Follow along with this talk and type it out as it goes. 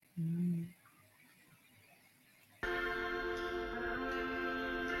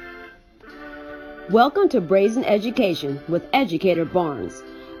Welcome to Brazen Education with Educator Barnes,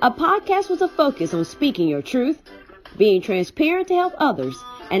 a podcast with a focus on speaking your truth, being transparent to help others,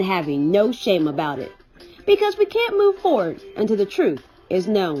 and having no shame about it. Because we can't move forward until the truth is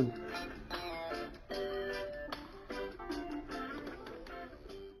known.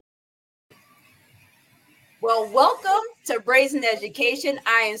 Well, welcome to Brazen Education.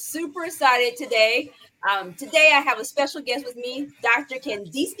 I am super excited today. Today I have a special guest with me, Dr.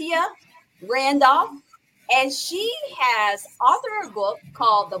 Khandicia Randolph, and she has authored a book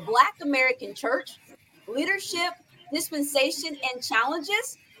called The Black American Church, Leadership, Dispensation, and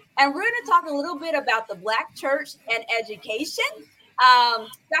Challenges. And we're going to talk a little bit about the Black church and education.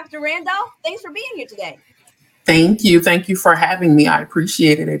 Dr. Randolph, thanks for being here today. Thank you. Thank you for having me. I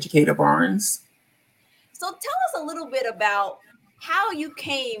appreciate it, Educator Barnes. So tell us a little bit about how you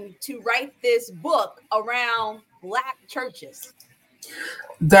came to write this book around Black churches.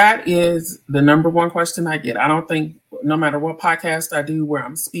 That is the number one question I get. I don't think no matter what podcast I do where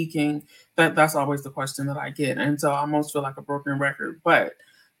I'm speaking, that's always the question that I get. And so I almost feel like a broken record. But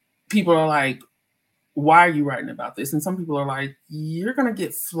people are like, why are you writing about this? And some people are like, you're going to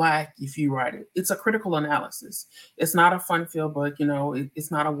get flack if you write it. It's a critical analysis. It's not a fun-filled book. It's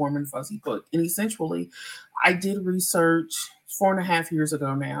not a warm and fuzzy book. And essentially, I did research 4.5 years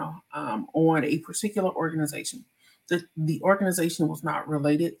ago now on a particular organization. The organization was not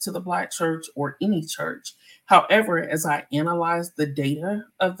related to the Black church or any church. However, as I analyzed the data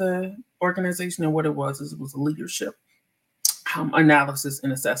of the organization and what it was a leadership analysis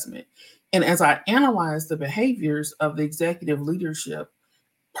and assessment. And as I analyzed the behaviors of the executive leadership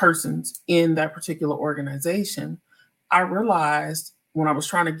persons in that particular organization, I realized when I was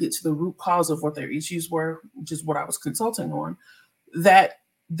trying to get to the root cause of what their issues were, which is what I was consulting on, that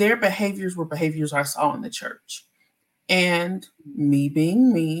their behaviors were behaviors I saw in the church. And me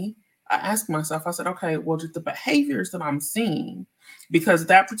being me, I asked myself, I said, okay, well, just the behaviors that I'm seeing, because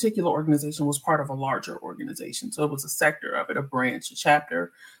that particular organization was part of a larger organization. So it was a sector of it, a branch, a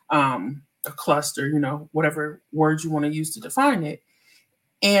chapter, a cluster, whatever words you want to use to define it.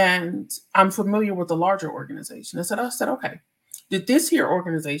 And I'm familiar with the larger organization. I said, okay, did this here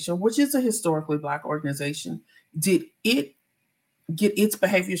organization, which is a historically Black organization, did it get its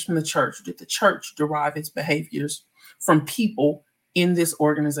behaviors from the church? Did the church derive its behaviors from people in this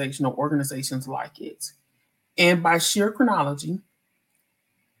organization or organizations like it? And by sheer chronology,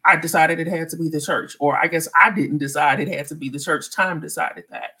 I decided it had to be the church, or I guess I didn't decide it had to be the church. Time decided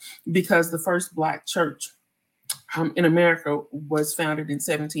that, because the first Black church in America was founded in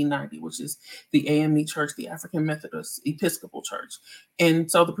 1790, which is the AME Church, the African Methodist Episcopal Church. And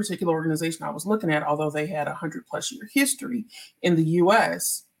so the particular organization I was looking at, although they had 100+ year history in the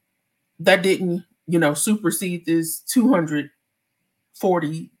U.S., that didn't, supersede this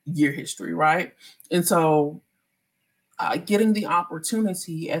 240-year history, right? And so getting the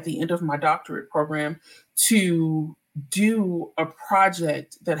opportunity at the end of my doctorate program to do a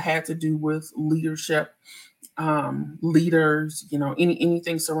project that had to do with leadership, leaders,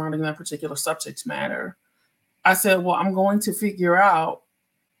 anything surrounding that particular subject matter, I said, well, I'm going to figure out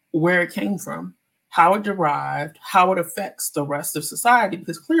where it came from, how it derived, how it affects the rest of society,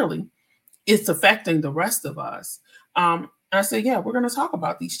 because clearly it's affecting the rest of us. I said, yeah, we're going to talk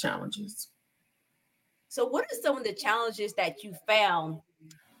about these challenges. So what are some of the challenges that you found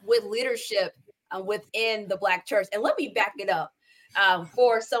with leadership within the Black church? And let me back it up.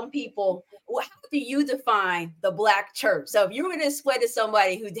 For some people, how do you define the Black church? So if you were going to explain to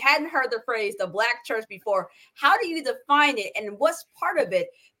somebody who hadn't heard the phrase the Black church before, how do you define it and what's part of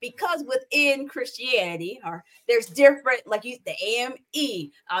it? Because within Christianity, there's different, like the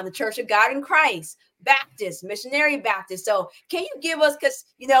AME, the Church of God in Christ, Baptist, Missionary Baptist. So can you give us, because,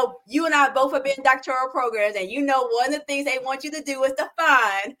 you and I both have been doctoral programs, and one of the things they want you to do is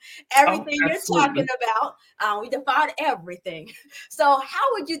define everything you're talking about. We define everything. So how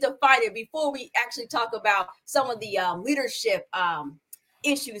would you define it before we actually talk about some of the leadership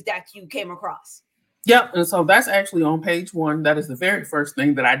issues that you came across? Yep. And so that's actually on page 1. That is the very first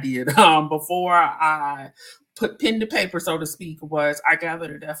thing that I did before I put pen to paper, so to speak, was I gathered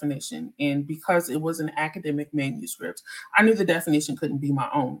a definition. And because it was an academic manuscript, I knew the definition couldn't be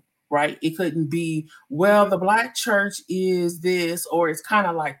my own, right? It couldn't be, well, the Black church is this, or it's kind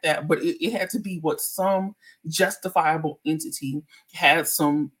of like that. But it had to be what some justifiable entity had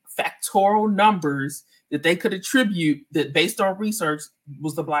some factorial numbers that they could attribute that based on research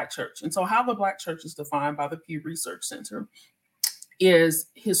was the Black church. And so how the Black church is defined by the Pew Research Center is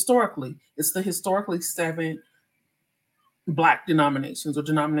it's the historically 7 Black denominations, or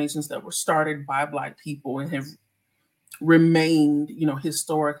denominations that were started by Black people and have remained,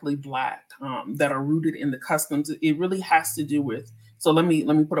 historically Black, that are rooted in the customs. It really has to do with. So let me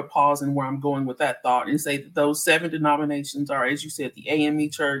put a pause in where I'm going with that thought and say that those 7 denominations are, as you said, the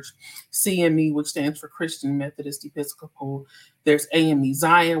AME Church, CME, which stands for Christian Methodist Episcopal. There's AME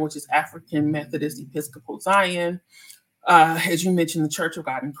Zion, which is African Methodist Episcopal Zion. As you mentioned, the Church of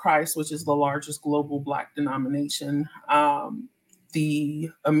God in Christ, which is the largest global Black denomination. The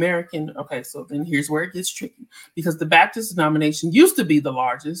American, okay, so then here's where it gets tricky, because the Baptist denomination used to be the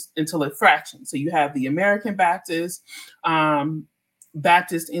largest until it fractioned. So you have the American Baptist,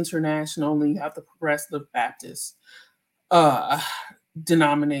 Baptist International, and you have the Progressive Baptist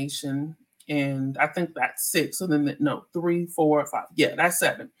denomination. And I think that's 6. So then, 3, 4, 5. Yeah, that's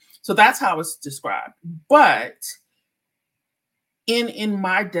 7. So that's how it's described. But in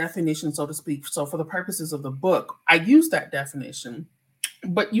my definition, so to speak, so for the purposes of the book, I use that definition.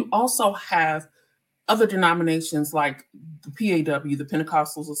 But you also have other denominations like the PAW, the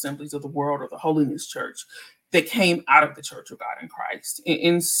Pentecostal Assemblies of the World, or the Holiness Church, that came out of the Church of God in Christ.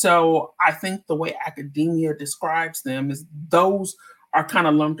 And so I think the way academia describes them is those are kind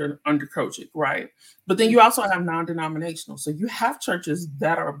of lumped under COGIC, right? But then you also have non-denominational. So you have churches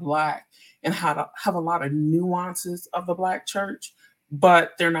that are Black and have a lot of nuances of the Black church,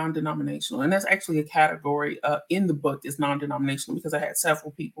 but they're non-denominational. And that's actually a category in the book, is non-denominational, because I had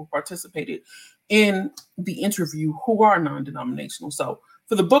several people participated in the interview who are non-denominational. So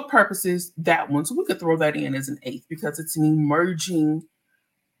for the book purposes, that one, so we could throw that in as an 8th, because it's an emerging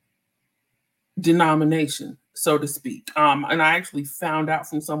denomination, so to speak. And I actually found out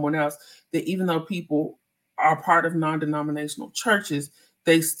from someone else that even though people are part of non-denominational churches,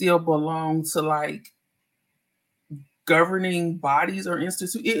 they still belong to like governing bodies or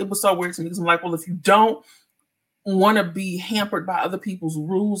institutes. It was so weird to me, because I'm like, well, if you don't want to be hampered by other people's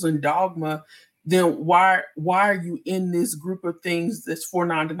rules and dogma, then why are you in this group of things that's for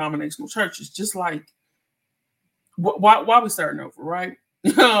non-denominational churches? Just like, why we starting over, right?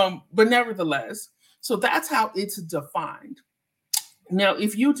 But nevertheless, so that's how it's defined. Now,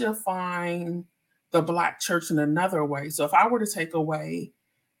 if you define the Black church in another way, so if I were to take away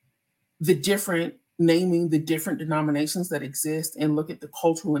naming the different denominations that exist and look at the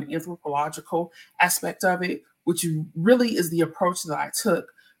cultural and anthropological aspect of it, which really is the approach that I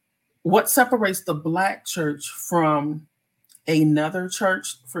took, what separates the Black church from another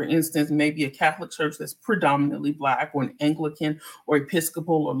church, for instance, maybe a Catholic church that's predominantly Black, or an Anglican or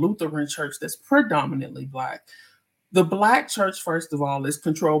Episcopal or Lutheran church that's predominantly Black. The Black church, first of all, is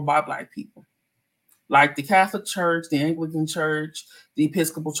controlled by Black people. Like the Catholic Church, the Anglican Church, the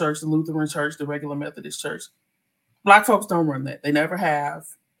Episcopal Church, the Lutheran Church, the regular Methodist Church. Black folks don't run that. They never have.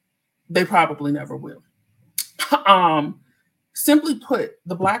 They probably never will. Simply put,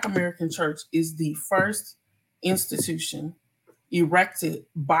 the Black American Church is the first institution erected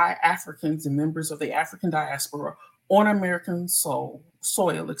by Africans and members of the African diaspora on American soil,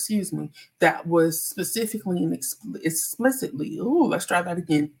 that was specifically and explicitly,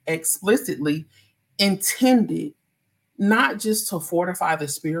 explicitly intended not just to fortify the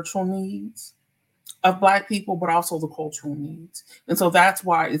spiritual needs of Black people, but also the cultural needs. And so that's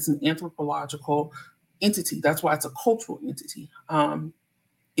why it's an anthropological entity. That's why it's a cultural entity.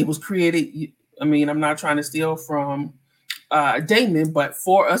 It was created, I'm not trying to steal from Damon, but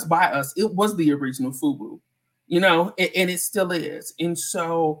for us, by us, it was the original FUBU, and it still is. And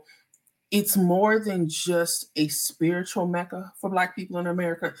so it's more than just a spiritual mecca for Black people in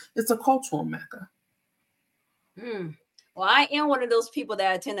America. It's a cultural mecca. Well, I am one of those people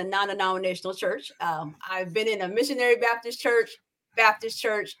that attend a non-denominational church. I've been in a missionary Baptist church,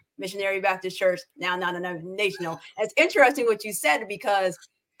 missionary Baptist church, now non-denominational. It's interesting what you said, because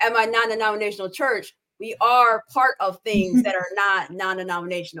at my non-denominational church, we are part of things that are not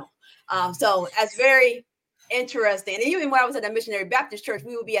non-denominational. So that's very interesting. And even when I was at a missionary Baptist church,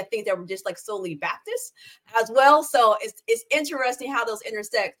 we would be at things that were just like solely Baptist as well. So it's interesting how those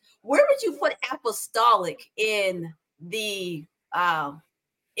intersect. Where would you put apostolic in the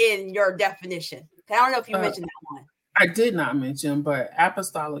in your definition? I don't know if you mentioned that one. I did not mention, but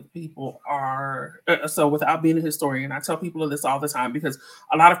apostolic people are, so without being a historian, I tell people this all the time, because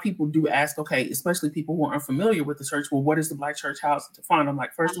a lot of people do ask, okay, especially people who are unfamiliar with the church, well, what is the Black church? How is it defined? I'm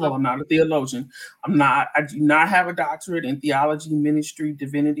like, first of all, I'm not a theologian. I do not have a doctorate in theology, ministry,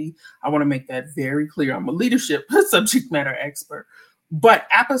 divinity. I want to make that very clear. I'm a leadership subject matter expert. But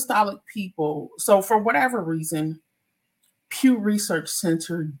apostolic people, so for whatever reason, Pew Research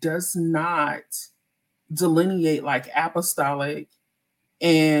Center does not delineate like apostolic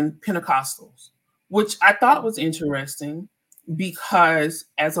and Pentecostals, which I thought was interesting, because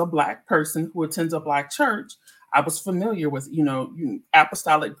as a Black person who attends a Black church, I was familiar with,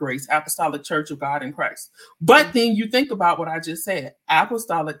 apostolic grace, apostolic church of God in Christ. But then you think about what I just said,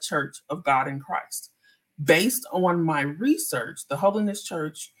 apostolic church of God in Christ. Based on my research, the Holiness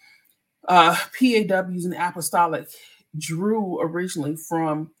Church, PAWs and apostolic drew originally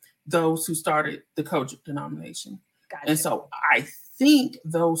from those who started the Kojic denomination. Gotcha. And so I think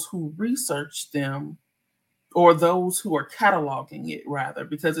those who researched them, or those who are cataloging it rather,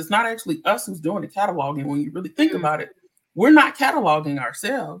 because it's not actually us who's doing the cataloging. When you really think about it, we're not cataloging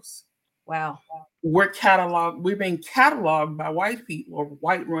ourselves. Wow. We're being cataloged by white people or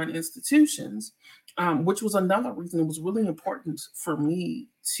white run institutions, which was another reason it was really important for me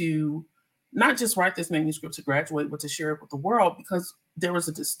to not just write this manuscript to graduate, but to share it with the world, because there was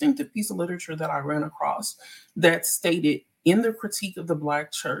a distinctive piece of literature that I ran across that stated in the critique of the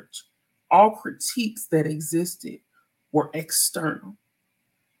Black church, all critiques that existed were external.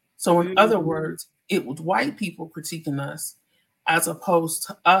 So in other words, it was white people critiquing us as opposed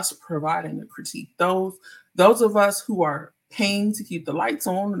to us providing a critique. Those of us who are paying to keep the lights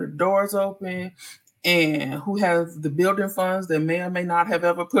on and the doors open and who have the building funds that may or may not have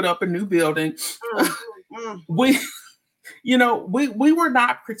ever put up a new building, we were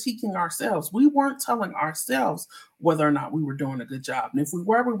not critiquing ourselves. We weren't telling ourselves whether or not we were doing a good job. And if we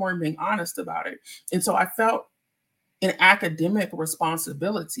were, we weren't being honest about it. And so I felt an academic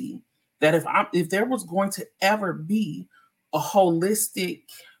responsibility that if there was going to ever be a holistic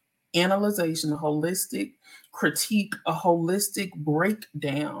analyzation, a holistic critique, a holistic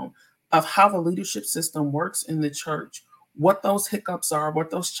breakdown of how the leadership system works in the church, what those hiccups are, what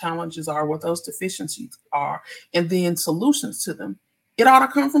those challenges are, what those deficiencies are, and then solutions to them, it ought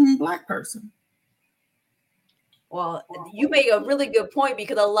to come from a Black person. Well, you make a really good point,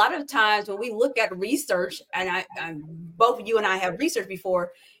 because a lot of times when we look at research, and both you and I have researched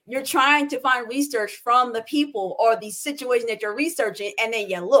before, you're trying to find research from the people or the situation that you're researching, and then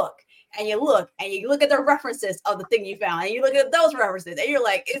you look and you look and you look at the references of the thing you found, and you look at those references, and you're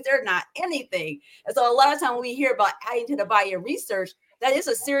like, is there not anything? And so a lot of time when we hear about adding to the body of research, that is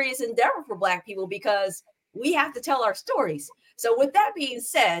a serious endeavor for Black people, because we have to tell our stories. So with that being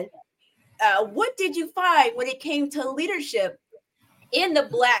said, what did you find when it came to leadership in the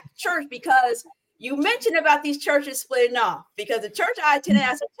Black church? Because you mentioned about these churches splitting off, because the church I attended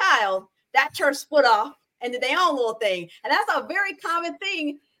as a child, that church split off and did their own little thing. And that's a very common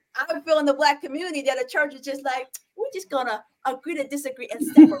thing I feel in the Black community, that a church is just like, we're just going to agree to disagree and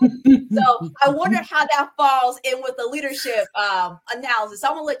separate. So I wonder how that falls in with the leadership analysis.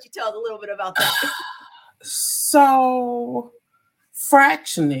 I'm going to let you tell a little bit about that. So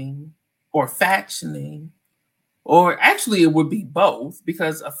fractioning, or actually it would be both,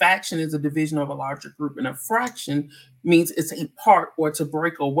 because a faction is a division of a larger group, and a fraction means it's a part or to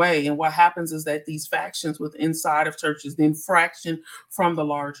break away. And what happens is that these factions within inside of churches then fraction from the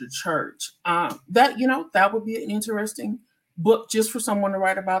larger church. That would be an interesting book just for someone to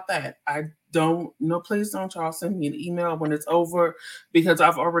write about that. Please don't y'all send me an email when it's over, because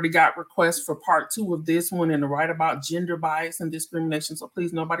I've already got requests for part 2 of this one and to write about gender bias and discrimination. So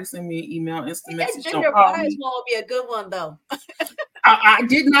please, nobody send me an email, instant message. Gender bias one will be a good one, though. I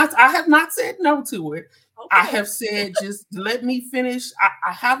have not said no to it. Okay. I have said, just let me finish.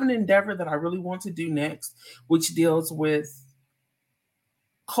 I have an endeavor that I really want to do next, which deals with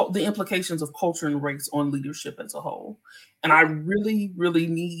the implications of culture and race on leadership as a whole. And I really, really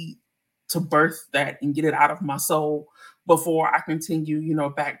need to birth that and get it out of my soul before I continue,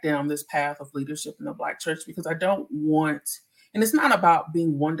 back down this path of leadership in the Black church, because I don't want, and it's not about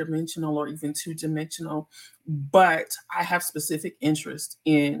being one-dimensional or even two-dimensional, but I have specific interest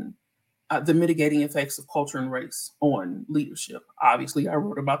in the mitigating effects of culture and race on leadership. Obviously, I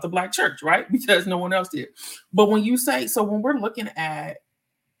wrote about the Black church, right? Because no one else did. But when we're looking at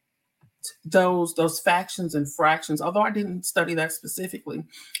those factions and fractions, although I didn't study that specifically,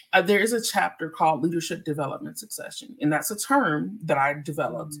 there is a chapter called Leadership Development Succession. And that's a term that I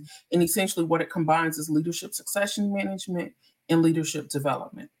developed. And essentially what it combines is leadership succession management and leadership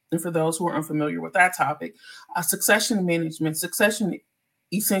development. And for those who are unfamiliar with that topic, succession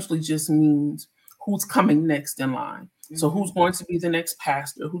essentially just means who's coming next in line. So who's going to be the next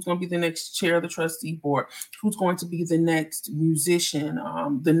pastor? Who's going to be the next chair of the trustee board? Who's going to be the next musician,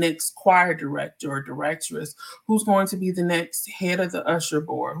 the next choir director or directress? Who's going to be the next head of the usher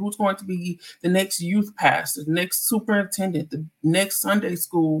board? Who's going to be the next youth pastor, the next superintendent, the next Sunday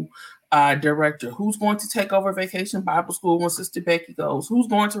school director? Who's going to take over Vacation Bible School when Sister Becky goes? Who's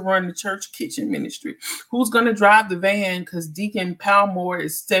going to run the church kitchen ministry? Who's going to drive the van because Deacon Palmore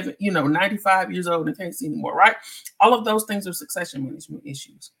is 95 years old and can't see anymore, right? All of those things are succession management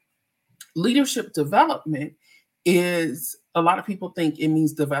issues. Leadership development is a lot of people think it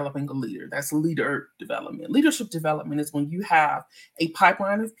means developing a leader. That's leader development. Leadership development is when you have a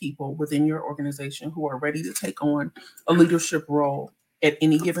pipeline of people within your organization who are ready to take on a leadership role at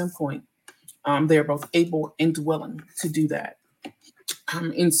any given point. They're both able and willing to do that.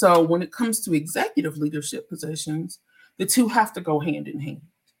 And so when it comes to executive leadership positions, the two have to go hand in hand.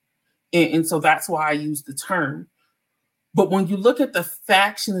 And so that's why I use the term. But when you look at the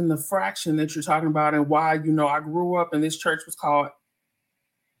faction and the fraction that you're talking about, and why, I grew up and this church was called,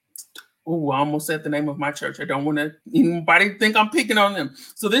 I almost said the name of my church. I don't want to anybody think I'm picking on them.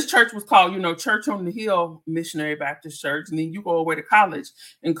 So this church was called, Church on the Hill Missionary Baptist Church. And then you go away to college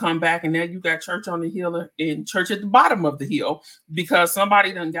and come back, and now you got Church on the Hill and church at the bottom of the hill because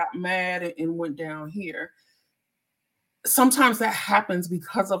somebody done got mad and went down here. Sometimes that happens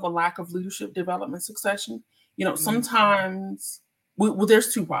because of a lack of leadership development succession. Sometimes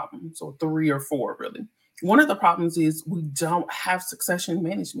there's two problems, or three or four, really. One of the problems is we don't have succession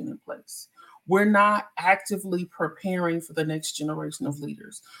management in place. We're not actively preparing for the next generation of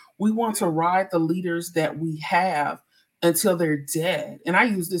leaders. We want to ride the leaders that we have until they're dead. And I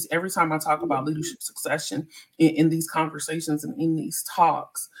use this every time I talk about leadership succession in these conversations and in these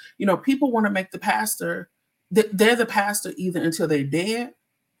talks. People want to make the pastor, they're the pastor either until they're dead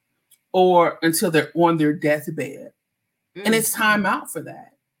or until they're on their deathbed. And it's time out for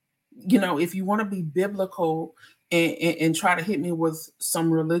that. If you want to be biblical and try to hit me with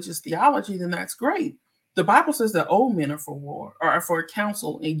some religious theology, then that's great. The Bible says that old men are for war, or for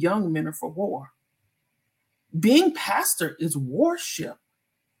counsel, and young men are for war. Being pastor is worship.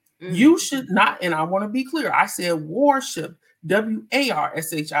 You should not, and I want to be clear, I said worship,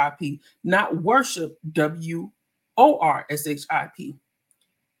 WARSHIP, not worship, WORSHIP.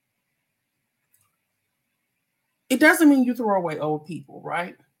 It doesn't mean you throw away old people,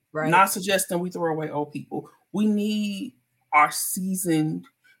 right? Right. Not suggesting we throw away old people. We need our seasoned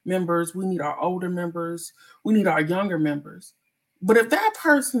members. We need our older members. We need our younger members. But if that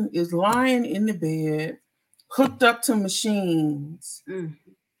person is lying in the bed, hooked up to machines, and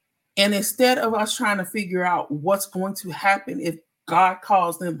instead of us trying to figure out what's going to happen if God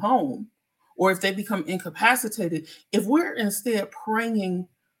calls them home, or if they become incapacitated, if we're instead praying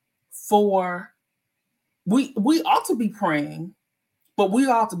for, we ought to be praying, but we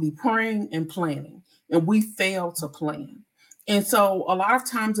ought to be praying and planning, and we fail to plan. And so a lot of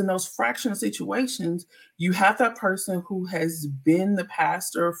times in those fractional situations, you have that person who has been the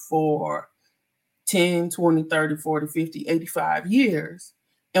pastor for 10, 20, 30, 40, 50, 85 years.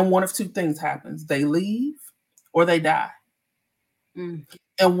 And one of two things happens. They leave or they die. And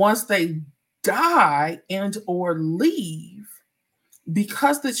once they die and or leave,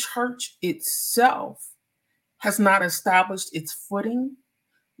 because the church itself has not established its footing,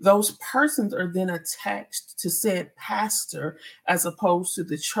 those persons are then attached to said pastor as opposed to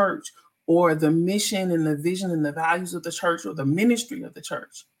the church or the mission and the vision and the values of the church or the ministry of the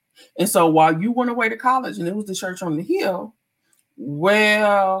church. And so while you went away to college and it was the Church on the Hill,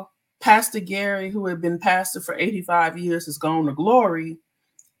 well, Pastor Gary, who had been pastor for 85 years, has gone to glory.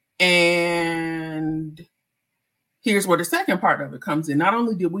 And here's where the second part of it comes in. Not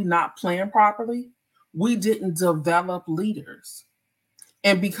only did we not plan properly, we didn't develop leaders.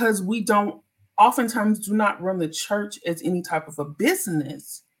 And because we oftentimes do not run the church as any type of a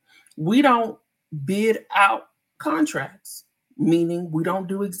business, we don't bid out contracts, meaning we don't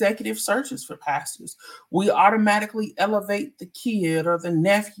do executive searches for pastors. We automatically elevate the kid or the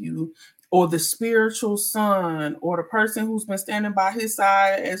nephew or the spiritual son or the person who's been standing by his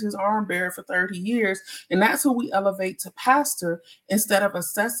side as his arm bearer for 30 years. And that's who we elevate to pastor instead of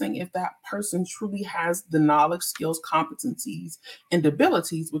assessing if that person truly has the knowledge, skills, competencies, and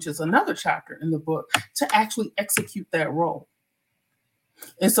abilities, which is another chapter in the book, to actually execute that role.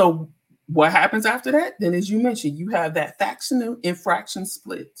 And so what happens after that? Then, as you mentioned, you have that faction and fraction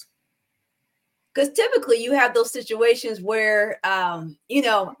split. Because typically you have those situations where,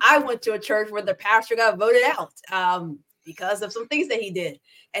 I went to a church where the pastor got voted out because of some things that he did.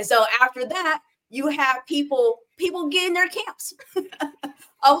 And so after that, you have people get in their camps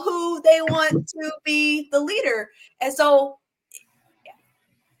of who they want to be the leader. And so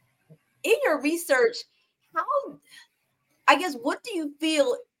in your research, what do you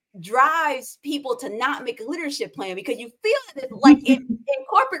feel drives people to not make a leadership plan? Because you feel that like in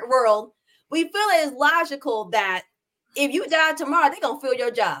corporate world, we feel it is logical that if you die tomorrow, they're going to fill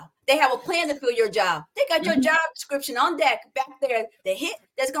your job. They have a plan to fill your job. They got your job description on deck back there. The hit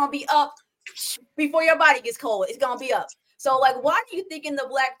that's going to be up before your body gets cold. It's going to be up. So like, why do you think in the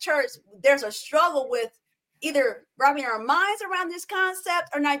Black church, there's a struggle with either wrapping our minds around this concept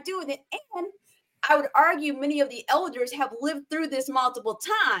or not doing it? And I would argue many of the elders have lived through this multiple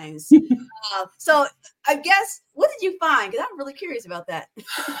times. So I guess, what did you find? Because I'm really curious about that.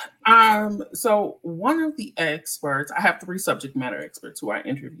 So one of the experts, I have 3 subject matter experts who I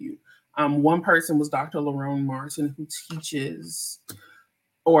interviewed. One person was Dr. Lerone Martin, who teaches,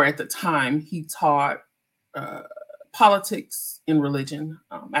 or at the time, he taught politics and religion,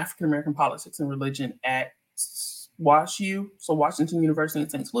 African-American politics and religion at WashU, so Washington University in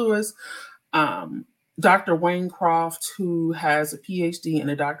St. Louis. Dr. Wayne Croft, who has a PhD and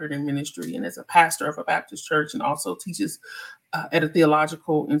a doctorate in ministry and is a pastor of a Baptist church and also teaches at a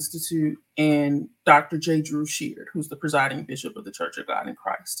theological institute, and Dr. J. Drew Sheard, who's the presiding bishop of the Church of God in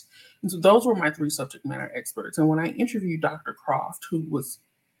Christ. And so those were my 3 subject matter experts. And when I interviewed Dr. Croft, who was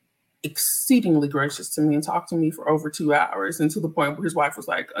exceedingly gracious to me and talked to me for over 2 hours, and to the point where his wife was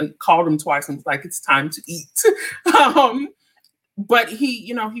like, called him twice and was like, it's time to eat. But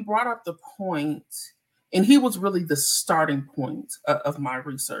he brought up the point, and he was really the starting point of my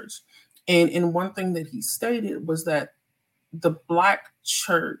research. And one thing that he stated was that the Black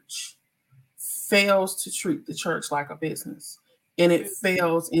church fails to treat the church like a business. And it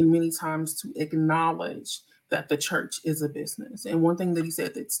fails in many times to acknowledge that the church is a business. And one thing that he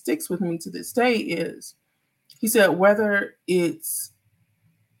said that sticks with me to this day is, he said, whether it's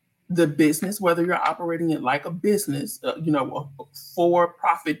the business, whether you're operating it like a business, a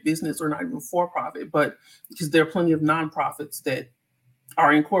for-profit business, or not even for-profit, but because there are plenty of nonprofits that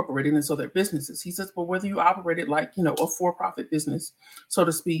are incorporated, and so they're businesses. He says, but whether you operate it like, a for-profit business, so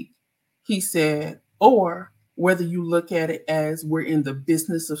to speak, he said, or whether you look at it as we're in the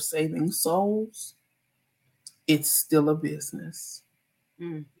business of saving souls, it's still a business.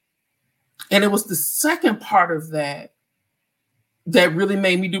 And it was the second part of that really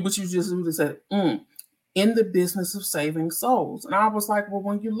made me do what you just said, in the business of saving souls. And I was like, well,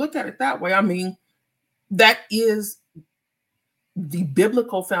 when you look at it that way, I mean, that is the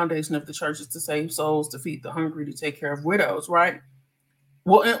biblical foundation of the church, is to save souls, to feed the hungry, to take care of widows, right?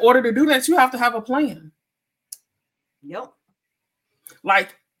 Well, in order to do that, you have to have a plan. Yep.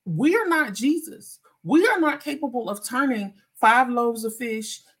 Like, we are not Jesus. We are not capable of turning 5 loaves of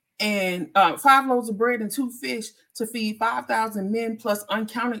fish and 5 loaves of bread and 2 fish to feed 5,000 men plus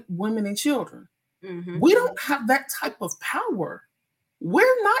uncounted women and children. We don't have that type of power.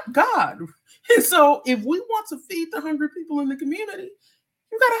 We're not God. And so if we want to feed the hungry people in the community,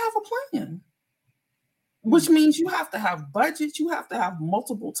 you got to have a plan, which means you have to have budgets. You have to have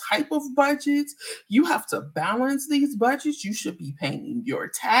multiple type of budgets. You have to balance these budgets. You should be paying your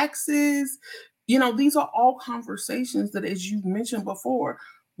taxes. These are all conversations that, as you've mentioned before,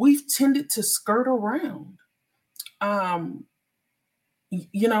 we've tended to skirt around.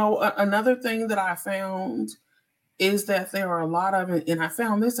 Another thing that I found is that there are a lot of it, and I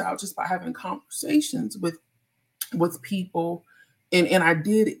found this out just by having conversations with people, and I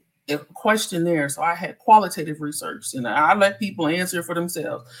did a questionnaire. So I had qualitative research, and I let people answer for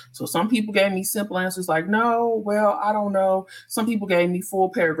themselves. So some people gave me simple answers like, no, well, I don't know. Some people gave me full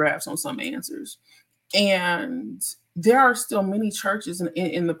paragraphs on some answers. And there are still many churches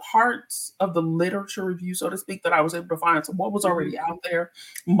in the parts of the literature review, so to speak, that I was able to find. So what was already out there,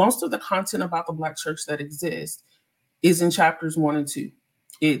 most of the content about the Black church that exists is in chapters 1 and 2.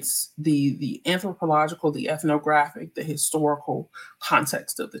 It's the anthropological, the ethnographic, the historical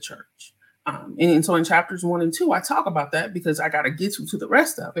context of the church. And so in chapters 1 and 2, I talk about that because I got to get you to the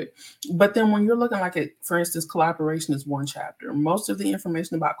rest of it. But then when you're looking like at, for instance, collaboration is one chapter. Most of the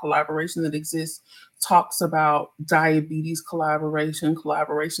information about collaboration that exists talks about diabetes collaboration,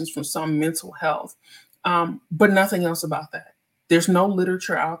 collaborations from some mental health, but nothing else about that. There's no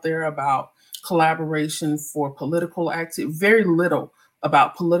literature out there about collaboration for political activity, very little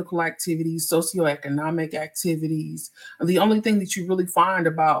about political activities, socioeconomic activities. And the only thing that you really find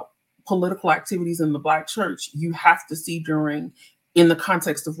about political activities in the Black church, you have to see in the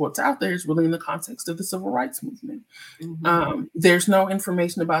context of what's out there, is really in the context of the civil rights movement. There's no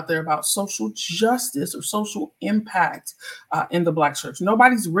information about social justice or social impact in the Black church.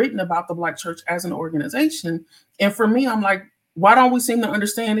 Nobody's written about the Black church as an organization. And for me, I'm like, why don't we seem to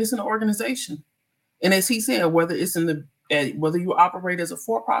understand it's an organization? And as he said, whether you operate as a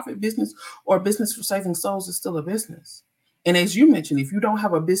for-profit business or a business for saving souls, is still a business. And as you mentioned, if you don't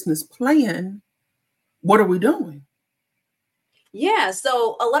have a business plan, what are we doing? Yeah.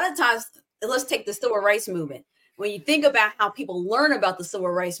 So a lot of times, let's take the civil rights movement. when you think about how people learn about the civil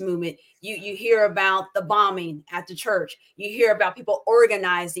rights movement, you hear about the bombing at the church, you hear about people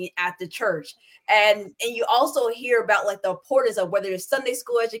organizing at the church, and you also hear about like the importance of whether it's Sunday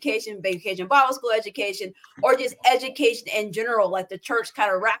school education, vacation Bible school education, or just education in general, like the church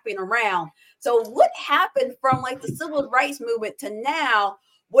kind of wrapping around. So what happened from like the civil rights movement to now,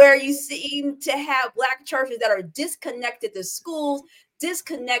 where you seem to have Black churches that are disconnected to schools,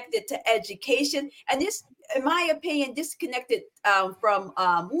 disconnected to education, and this, in my opinion, disconnected from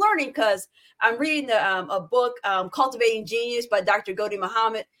learning? Because I'm reading a book, Cultivating Genius by Dr. Ghodri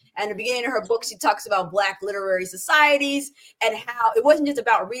Muhammad. And at the beginning of her book, she talks about Black literary societies and how it wasn't just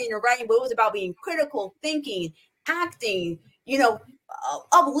about reading and writing, but it was about being critical, thinking, acting,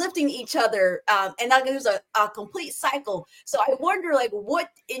 uplifting each other. And that was a complete cycle. So I wonder, like, what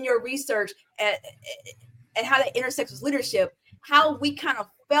in your research and how that intersects with leadership, how we kind of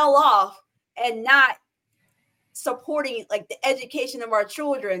fell off and not supporting like the education of our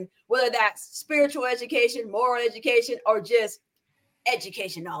children, whether that's spiritual education, moral education, or just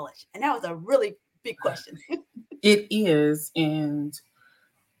education knowledge. And that was a really big question. It is. And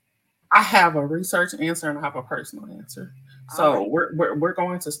I have a research answer and I have a personal answer. So we're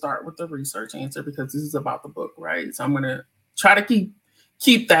going to start with the research answer because this is about the book, right? So I'm going to try to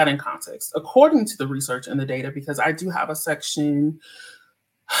keep that in context. According to the research and the data, because I do have a section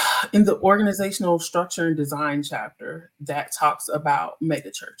in the organizational structure and design chapter that talks about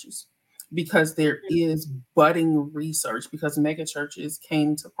megachurches, because there is budding research, because megachurches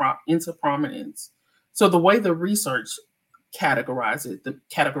came into prominence. So the way the research categorizes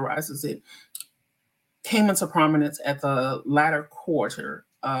it came into prominence at the latter quarter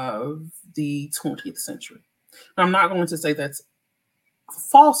of the 20th century. Now, I'm not going to say that's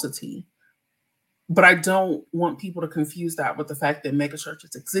falsity, but I don't want people to confuse that with the fact that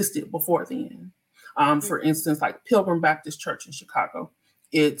megachurches existed before then. For instance, like Pilgrim Baptist Church in Chicago.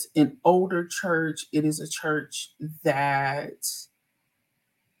 It's an older church. It is a church that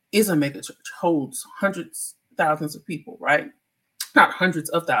is a megachurch, holds hundreds, thousands of people, right? Not hundreds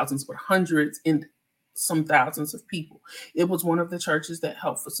of thousands, but hundreds and some thousands of people. It was one of the churches that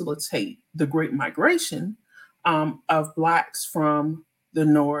helped facilitate the Great Migration of Blacks from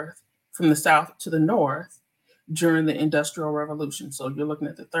the South to the North during the Industrial Revolution. So you're looking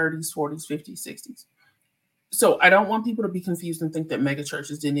at the 30s, 40s, 50s, 60s. So I don't want people to be confused and think that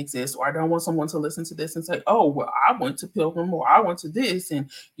megachurches didn't exist, or I don't want someone to listen to this and say, oh, well, I went to Pilgrim or I went to this and,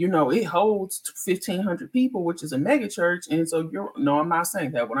 it holds 1,500 people, which is a megachurch. And so no, I'm not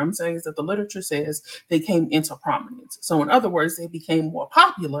saying that. What I'm saying is that the literature says they came into prominence. So in other words, they became more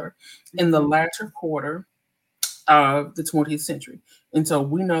popular in the latter quarter of the 20th century. And so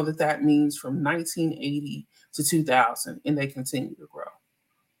we know that means from 1980 to 2000, and they continue to grow.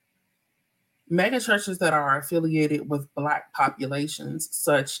 Megachurches that are affiliated with Black populations,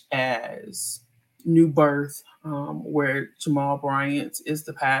 such as New Birth, where Jamal Bryant is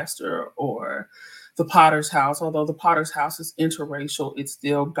the pastor, or the Potter's House. Although the Potter's House is interracial, it's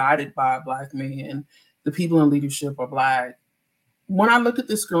still guided by a Black man. The people in leadership are Black. When I look at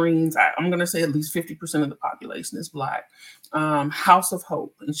the screens, I'm going to say at least 50% of the population is Black. House of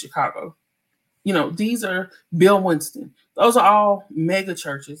Hope in Chicago. These are Bill Winston. Those are all mega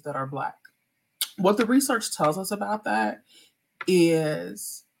churches that are Black. What the research tells us about that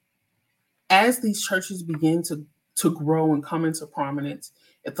is as these churches begin to grow and come into prominence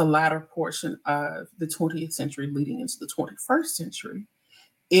at the latter portion of the 20th century leading into the 21st century,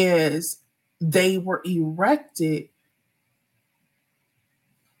 is they were erected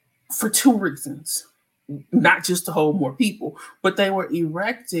for two reasons, not just to hold more people, but they were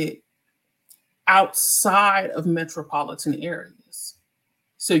erected outside of metropolitan areas.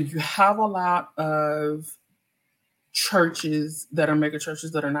 So you have a lot of churches that are mega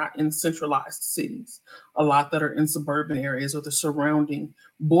churches that are not in centralized cities, a lot that are in suburban areas or the surrounding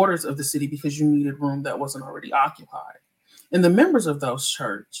borders of the city because you needed room that wasn't already occupied. And the members of those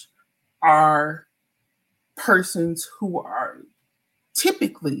churches are persons who are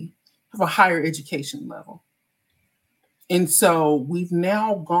typically have a higher education level. And so we've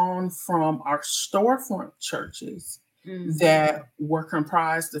now gone from our storefront churches that were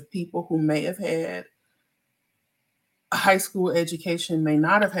comprised of people who may have had a high school education, may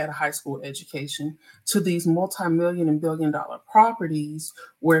not have had a high school education, to these multi-million and billion-dollar properties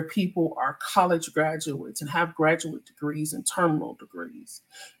where people are college graduates and have graduate degrees and terminal degrees.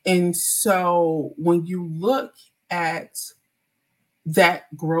 And so when you look at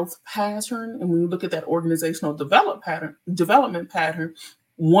that growth pattern, and when you look at that organizational development pattern,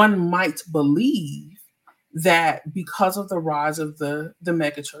 one might believe that because of the rise of the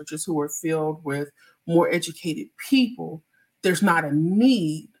mega churches who are filled with more educated people, there's not a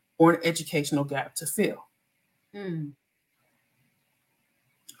need or an educational gap to fill. Mm.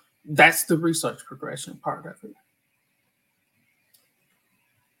 That's the research progression part of it.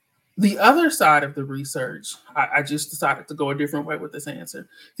 The other side of the research, I just decided to go a different way with this answer.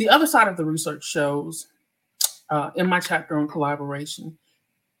 The other side of the research shows, in my chapter on collaboration,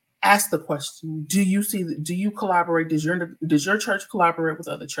 ask the question: do you collaborate? Does your church collaborate with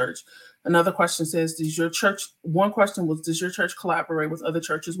other church? Another question says, one question was, does your church collaborate with other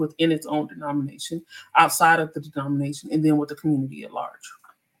churches within its own denomination, outside of the denomination, and then with the community at large?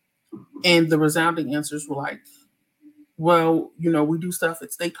 And the resounding answers were like, well, we do stuff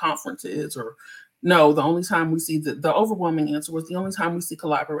at state conferences, or no, the only time we see the overwhelming answer was the only time we see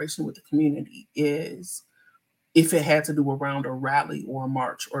collaboration with the community is if it had to do around a rally or a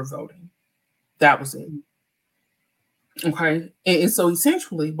march or voting. That was it. Okay. And so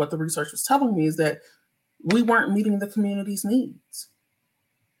essentially what the research was telling me is that we weren't meeting the community's needs.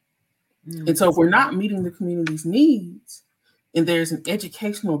 And so if we're not meeting the community's needs and there's an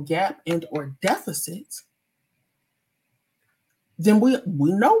educational gap and or deficit, then we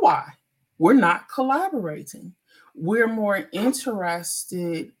know why. We're not collaborating. We're more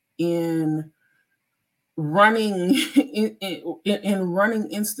interested in running in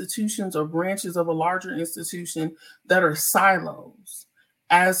running institutions or branches of a larger institution that are silos,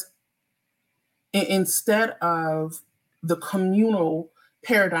 as instead of the communal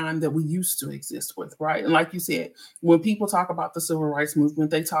paradigm that we used to exist with, right? And like you said, when people talk about the civil rights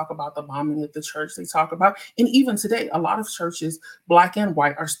movement, they talk about the bombing at the church, they talk about, and even today, a lot of churches, Black and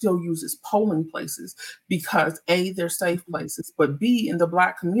white, are still used as polling places because A, they're safe places, but B, in the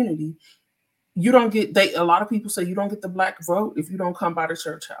Black community, a lot of people say you don't get the Black vote if you don't come by the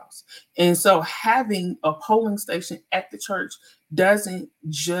church house. And so having a polling station at the church doesn't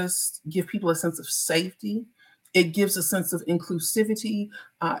just give people a sense of safety, it gives a sense of inclusivity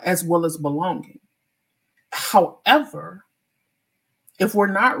as well as belonging. However, if we're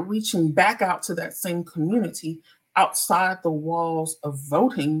not reaching back out to that same community outside the walls of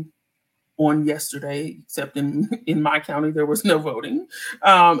voting on yesterday, except in my county, there was no voting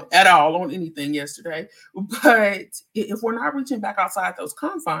at all on anything yesterday. But if we're not reaching back outside those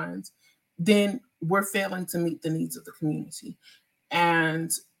confines, then we're failing to meet the needs of the community.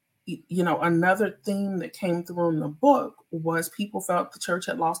 And, another theme that came through in the book was people felt the church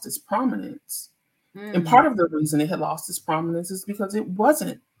had lost its prominence. And part of the reason it had lost its prominence is because it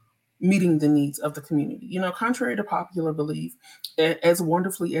wasn't meeting the needs of the community. Contrary to popular belief, as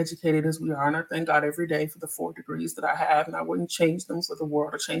wonderfully educated as we are, and I thank God every day for the 4 degrees that I have, and I wouldn't change them for the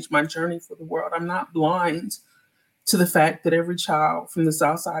world or change my journey for the world. I'm not blind to the fact that every child from the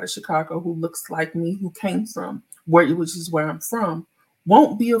South Side of Chicago who looks like me, who came from which is where I'm from,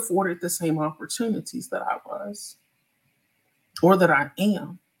 won't be afforded the same opportunities that I was or that I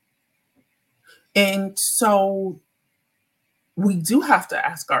am. And so we do have to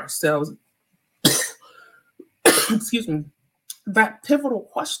ask ourselves, excuse me, that pivotal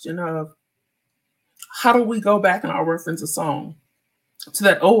question of how do we go back, and I'll reference a song, to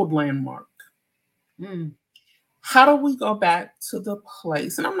that old landmark? How do we go back to the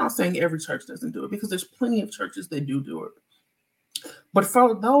place? And I'm not saying every church doesn't do it, because there's plenty of churches that do it. But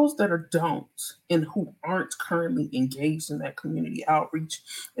for those that don't and who aren't currently engaged in that community outreach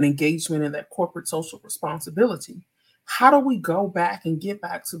and engagement in that corporate social responsibility, how do we go back and get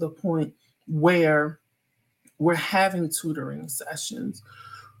back to the point where we're having tutoring sessions,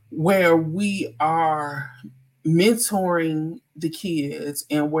 where we are mentoring the kids,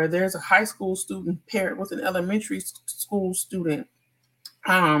 and where there's a high school student paired with an elementary school student,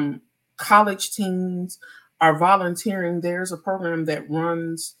 college teens are volunteering. There's a program that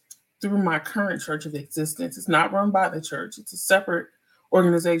runs through my current church of existence. It's not run by the church. It's a separate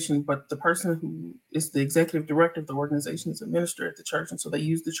organization, but the person who is the executive director of the organization is a minister at the church. And so they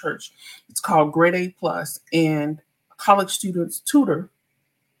use the church. It's called Grade A Plus, and college students tutor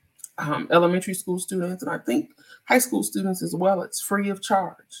elementary school students, and I think high school students as well. It's free of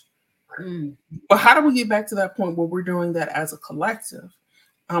charge. But how do we get back to that point where we're doing that as a collective?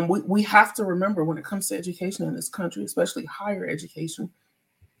 We have to remember, when it comes to education in this country, especially higher education,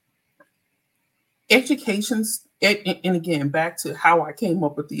 and again, back to how I came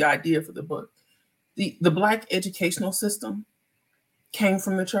up with the idea for the book, the Black educational system came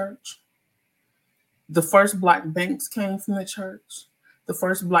from the church. The first Black banks came from the church. The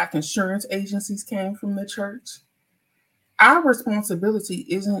first Black insurance agencies came from the church. Our responsibility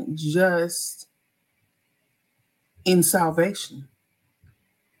isn't just in salvation.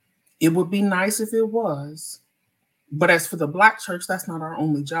 It would be nice if it was, But as for the Black church, that's not our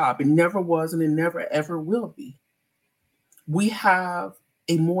only job. It never was, and it never ever will be. We have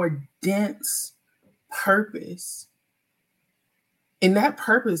a more dense purpose. And that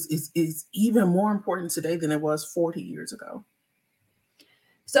purpose is even more important today than it was 40 years ago.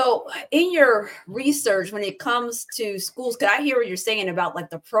 So in your research, when it comes to schools, because I hear what you're saying about like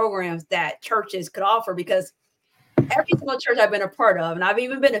the programs that churches could offer, because every single church I've been a part of, and I've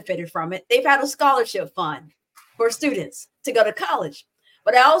even benefited from it, they've had a scholarship fund for students to go to college.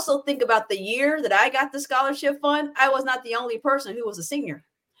 But I also think about the year that I got the scholarship fund, I was not the only person who was a senior,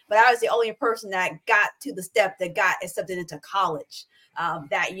 but I was the only person that got to the step that got accepted into college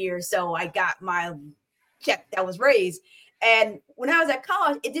that year. So I got my check that was raised. And when I was at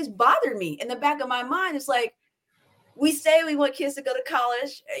college, it just bothered me in the back of my mind. It's like, we say we want kids to go to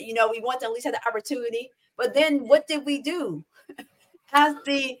college, we want them at least have the opportunity. But then what did we do as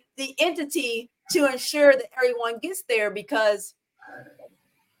the entity to ensure that everyone gets there? Because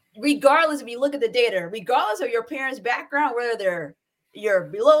regardless, if you look at the data, regardless of your parents' background, whether you're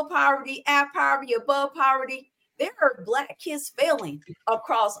below poverty, at poverty, above poverty, there are Black kids failing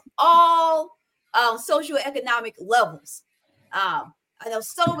across all socioeconomic levels. I know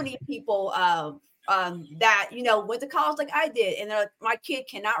so many people that went to college like I did, and they're like, my kid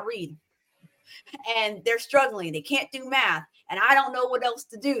cannot read, and they're struggling. They can't do math, and I don't know what else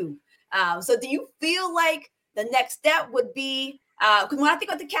to do. So, do you feel like the next step would be? Because when I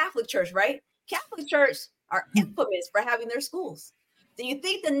think about the Catholic Church, right? Catholic Church are infamous for having their schools. Do you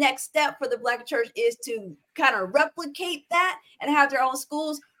think the next step for the Black church is to kind of replicate that and have their own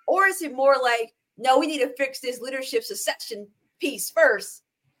schools? Or is it more like, no, we need to fix this leadership succession piece first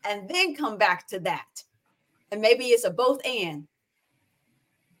and then come back to that? And maybe it's a both and.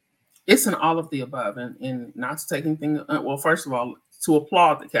 It's an all of the above. And not to take anything, well, first of all, to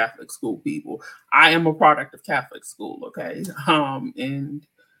applaud the Catholic school people. I am a product of Catholic school, okay? And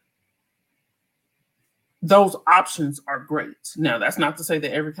those options are great. Now, that's not to say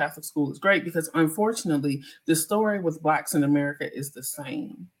that every Catholic school is great, because unfortunately, the story with Blacks in America is the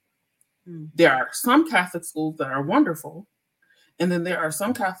same. There are some Catholic schools that are wonderful, and then there are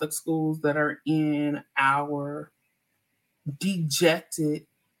some Catholic schools that are in our dejected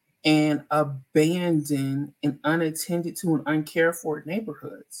and abandoned and unattended to and uncared for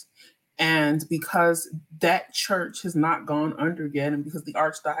neighborhoods. And because that church has not gone under yet, and because the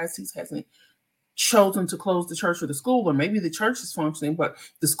archdiocese hasn't chosen to close the church or the school, or maybe the church is functioning, but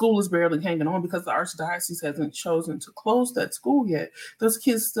the school is barely hanging on because the archdiocese hasn't chosen to close that school yet, those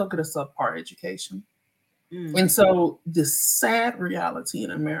kids still get a subpar education. And so the sad reality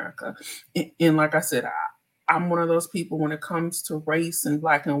in America, and like I said, I'm one of those people when it comes to race and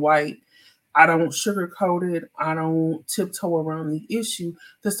Black and white, I don't sugarcoat it. I don't tiptoe around the issue.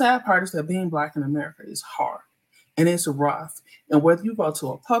 The sad part is that being Black in America is hard and it's rough. And whether you go to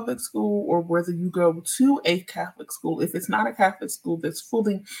a public school or whether you go to a Catholic school, if it's not a Catholic school that's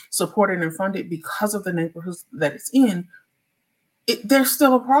fully supported and funded because of the neighborhoods that it's in, there's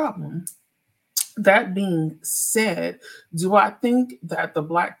still a problem. That being said, do I think that the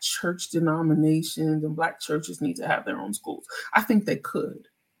Black church denominations and Black churches need to have their own schools? I think they could.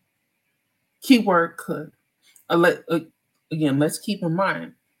 Keyword could. Again, let's keep in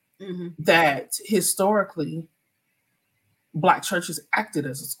mind that historically, Black churches acted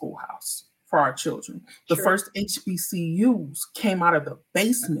as a schoolhouse for our children. The first HBCUs came out of the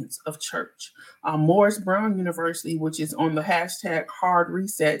basements of church. Morris Brown University, which is on the hashtag hard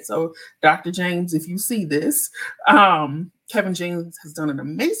reset. So Dr. James, if you see this, Kevin James has done an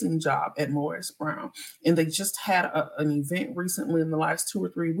amazing job at Morris Brown. And they just had an event recently in the last 2 or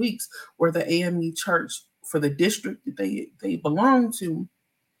 3 weeks where the AME church for the district that they belong to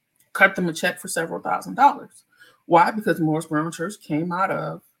cut them a check for several $1,000s. Why? Because Morris Brown Church came out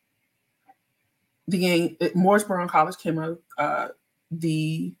of Morris Brown College came out of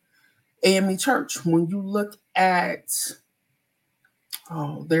the AME Church. When you look at,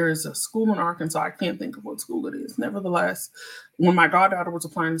 there is a school in Arkansas. I can't think of what school it is. Nevertheless, when my goddaughter was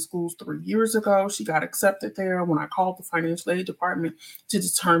applying to schools 3 years ago, she got accepted there. When I called the financial aid department to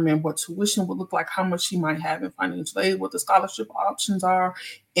determine what tuition would look like, how much she might have in financial aid, what the scholarship options are,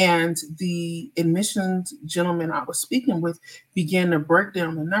 and the admissions gentleman I was speaking with began to break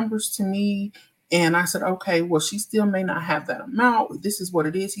down the numbers to me. And I said, okay, well, she still may not have that amount. This is what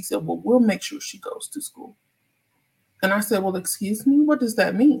it is. He said, well, we'll make sure she goes to school. And I said, well, excuse me, what does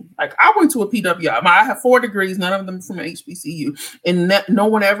that mean? Like, I went to a PWI. I have 4 degrees, none of them from HBCU. And no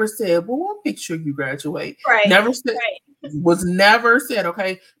one ever said, well, we'll make sure you graduate. Right. Never said, was never said,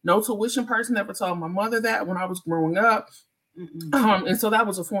 okay, no tuition person ever told my mother that when I was growing up. And so that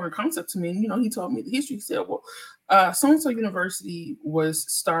was a foreign concept to me. He told me the history. He said, well, so-and-so university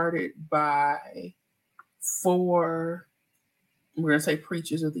was started by 4, we're going to say,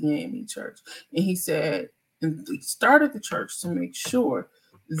 preachers of the AME church. And he said, and they started the church to make sure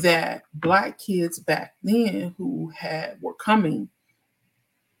that Black kids back then who were coming,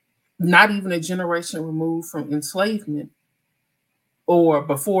 not even a generation removed from enslavement or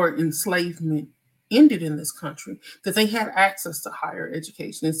before enslavement ended in this country, that they had access to higher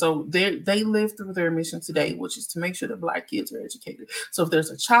education. And so they live through their mission today, which is to make sure that Black kids are educated. So if there's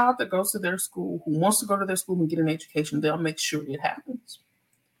a child that goes to their school who wants to go to their school and get an education, they'll make sure it happens.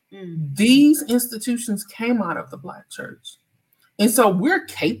 These institutions came out of the Black church. And so we're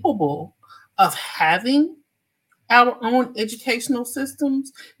capable of having our own educational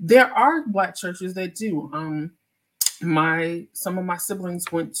systems. There are Black churches that do. Some of my siblings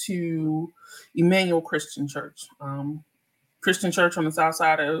went to Emmanuel Christian Church, Christian church on the south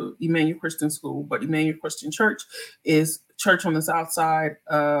side of Emmanuel Christian School, but Emmanuel Christian Church is church on the south side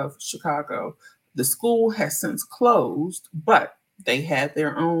of Chicago. The school has since closed, but they had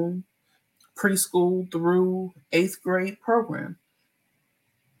their own preschool through 8th grade program.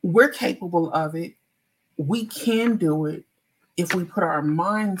 We're capable of it. We can do it if we put our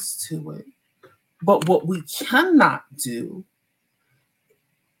minds to it. But what we cannot do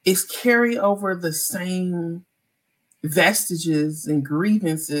is carry over the same vestiges and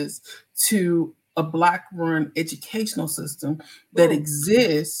grievances to a Black-run educational system that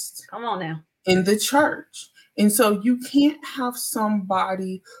exists in the church. And so you can't have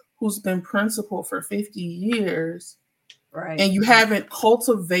somebody who's been principal for 50 years, right, and you haven't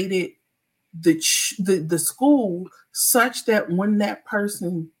cultivated the school such that when that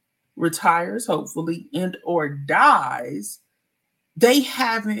person retires, hopefully, and or dies, they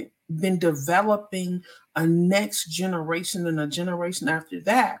haven't been developing a next generation and a generation after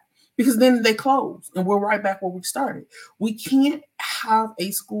that, because then they close and we're right back where we started. We can't have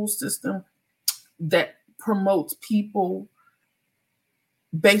a school system that promotes people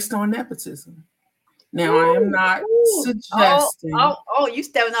based on nepotism. Now, I am not suggesting. You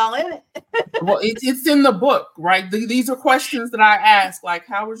stepping all in it. Well, it's in the book, right? These are questions that I ask, like,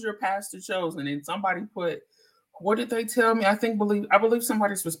 how was your pastor chosen? And somebody put, what did they tell me? I believe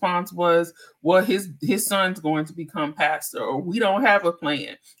somebody's response was, well, his son's going to become pastor, or we don't have a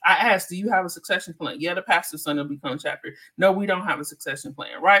plan. I asked, do you have a succession plan? Yeah, the pastor's son will become chapter. No, we don't have a succession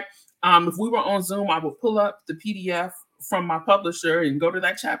plan, right? If we were on Zoom, I would pull up the PDF from my publisher and go to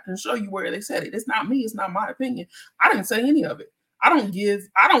that chapter and show you where they said it. It's not me. It's not my opinion. I didn't say any of it. I don't give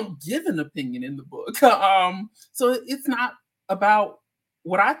an opinion in the book. So it's not about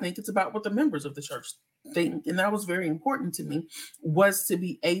what I think. It's about what the members of the church think. And that was very important to me, was to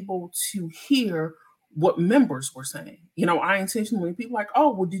be able to hear what members were saying. I intentionally, people like,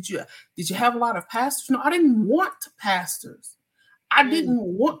 oh, well, did you have a lot of pastors? No, I didn't want pastors. I didn't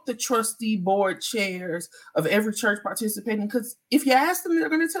want the trustee board chairs of every church participating, because if you ask them, they're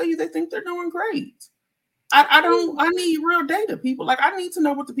going to tell you they think they're doing great. I need real data, people. Like, I need to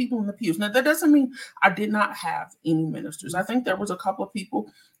know what the people in the pews. Now, that doesn't mean I did not have any ministers. I think there was a couple of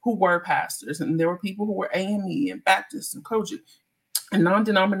people who were pastors, and there were people who were AME and Baptists and Kojic and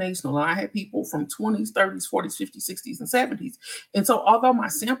non-denominational. And I had people from 20s, 30s, 40s, 50s, 60s, and 70s. And so although my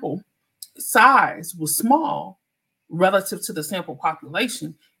sample size was small relative to the sample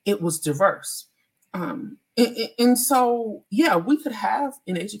population, it was diverse. And so, yeah, we could have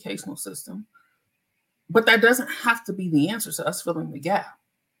an educational system, but that doesn't have to be the answer to us filling the gap.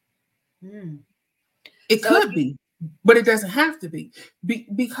 It could be, but it doesn't have to be.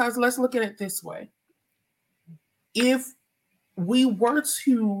 Because let's look at it this way. If we were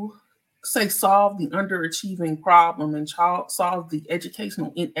to, say, solve the underachieving problem and solve the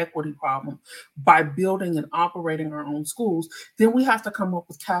educational inequity problem by building and operating our own schools, then we have to come up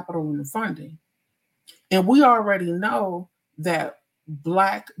with capital and funding. And we already know that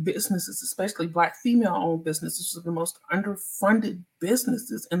Black businesses, especially Black female-owned businesses, are the most underfunded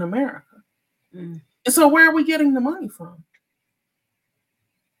businesses in America. And so where are we getting the money from?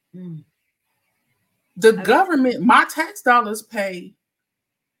 The government, my tax dollars pay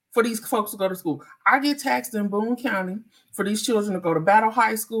for these folks to go to school. I get taxed in Boone County for these children to go to Battle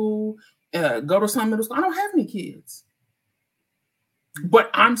High School, go to some middle school. I don't have any kids, but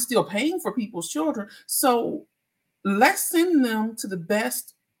I'm still paying for people's children. So let's send them to the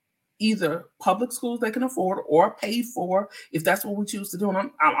best, either public schools they can afford or pay for, if that's what we choose to do. And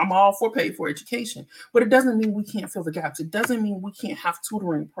I'm all for pay for education, but it doesn't mean we can't fill the gaps. It doesn't mean we can't have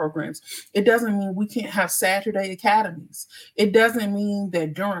tutoring programs. It doesn't mean we can't have Saturday academies. It doesn't mean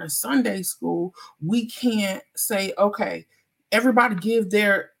that during Sunday school, we can't say, okay, everybody give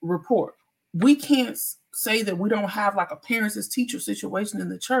their report. We can't say that we don't have like a parents as teacher situation in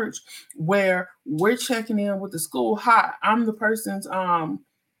the church where we're checking in with the school. Hi, I'm the person's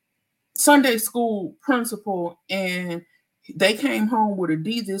Sunday school principal, and they came home with a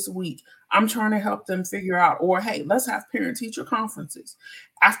D this week. I'm trying to help them figure out, or hey, let's have parent teacher conferences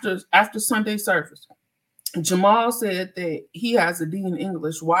after Sunday service. Jamal said that he has a D in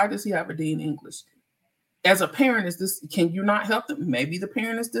English. Why does he have a D in English? As a parent, is this, can you not help them? Maybe the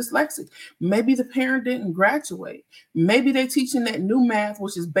parent is dyslexic. Maybe the parent didn't graduate. Maybe they're teaching that new math,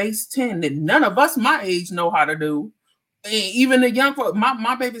 which is base 10, that none of us my age know how to do. Even the young folk,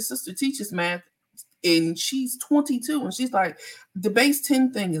 my baby sister teaches math, and she's 22, and she's like, the base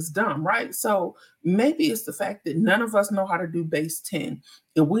 10 thing is dumb, right? So maybe it's the fact that none of us know how to do base 10,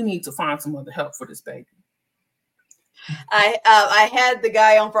 and we need to find some other help for this baby. I had the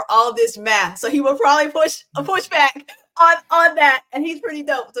guy on for all this math, so he will probably push back on that, and he's pretty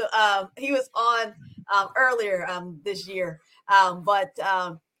dope. So he was on earlier this year, but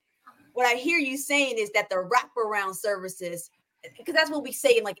what I hear you saying is that the wraparound services, because that's what we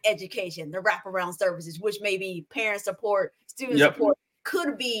say in like education, the wraparound services, which may be parent support, student support,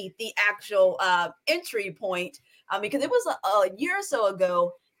 could be the actual entry point. Because it was a year or so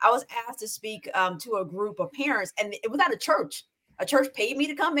ago, I was asked to speak to a group of parents, and it was at a church. A church paid me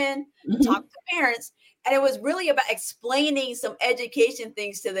to come in, talk to parents, and it was really about explaining some education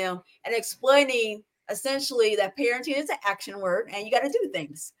things to them and explaining essentially that parenting is an action word and you got to do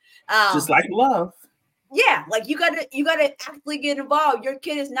things. Just like love. Yeah, like you gotta actively get involved. Your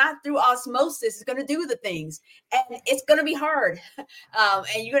kid is not through osmosis. It's gonna do the things, and it's gonna be hard, and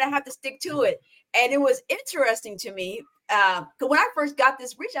you're gonna have to stick to it. And it was interesting to me because when I first got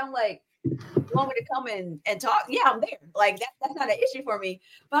this reach, I'm like, you want me to come in and talk? Yeah, I'm there. Like that's not an issue for me.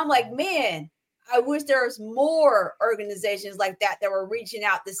 But I'm like, man, I wish there was more organizations like that were reaching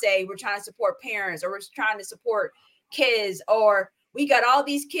out to say we're trying to support parents, or we're trying to support kids, or we got all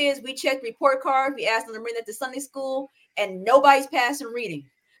these kids. We checked report cards. We asked them to bring that to Sunday school, and nobody's passing reading.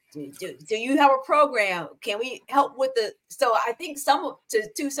 Do you have a program? Can we help with the? So I think some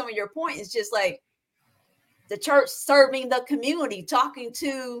of your point is just like the church serving the community, talking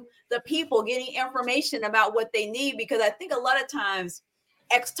to the people, getting information about what they need. Because I think a lot of times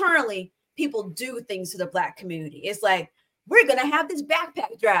externally, people do things to the Black community. It's like, we're going to have this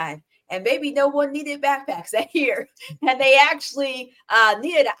backpack drive. And maybe no one needed backpacks that year. And they actually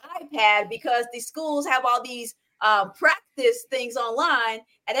needed an iPad because the schools have all these practice things online,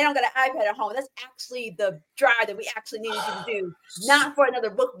 and they don't got an iPad at home. That's actually the drive that we actually needed you to do, not for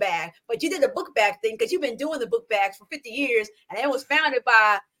another book bag. But you did a book bag thing because you've been doing the book bags for 50 years, and it was founded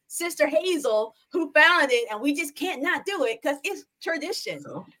by Sister Hazel, who founded it, and we just can't not do it because it's tradition.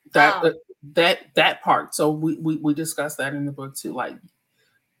 So that part. So we discussed that in the book too, like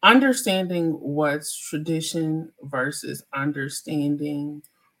understanding what's tradition versus understanding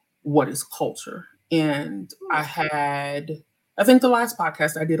what is culture. And I think the last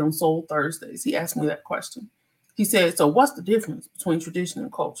podcast I did on Soul Thursdays, he asked me that question. He said, so what's the difference between tradition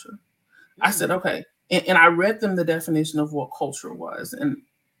and culture? I said, okay. And I read them the definition of what culture was. And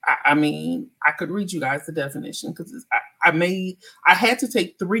I mean, I could read you guys the definition because I had to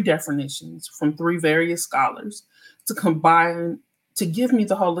take 3 definitions from 3 various scholars to combine to give me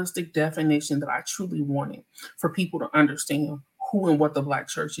the holistic definition that I truly wanted for people to understand who and what the Black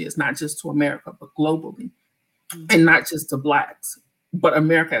church is, not just to America, but globally, and not just to Blacks, but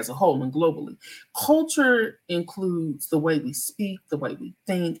America as a whole and globally. Culture includes the way we speak, the way we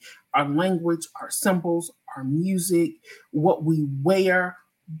think, our language, our symbols, our music, what we wear.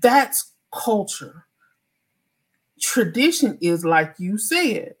 That's culture. Tradition is like you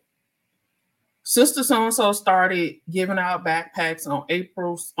said. Sister so-and-so started giving out backpacks on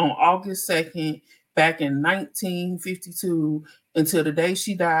August 2nd, back in 1952 until the day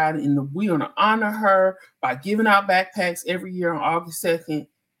she died. And we're going to honor her by giving out backpacks every year on August 2nd.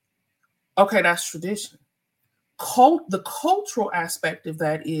 Okay, that's tradition. The cultural aspect of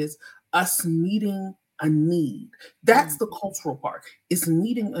that is us meeting a need. That's the cultural part. It's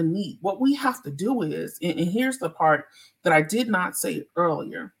meeting a need. What we have to do is, and here's the part that I did not say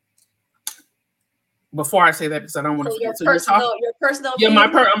earlier. Before I say that, because I don't want to forget. Your personal.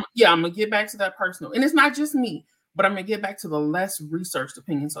 Yeah, I'm gonna get back to that personal, and it's not just me, but I'm gonna get back to the less researched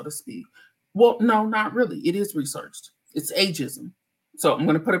opinion, so to speak. Well, no, not really. It is researched. It's ageism. So I'm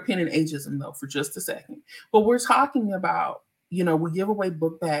gonna put a pin in ageism though for just a second. But we're talking about, we give away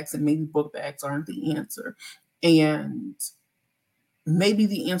book bags, and maybe book bags aren't the answer, and maybe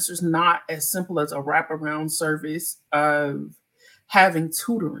the answer is not as simple as a wraparound service of having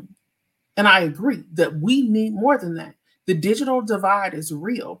tutoring. And I agree that we need more than that. The digital divide is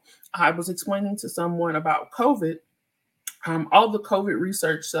real. I was explaining to someone about COVID. All the COVID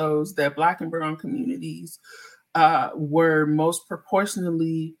research shows that Black and brown communities were most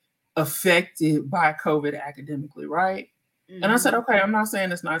proportionally affected by COVID academically, right? Mm-hmm. And I said, okay, I'm not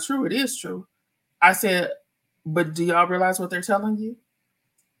saying it's not true. It is true. I said, but do y'all realize what they're telling you?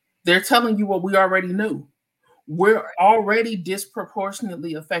 They're telling you what we already knew. We're already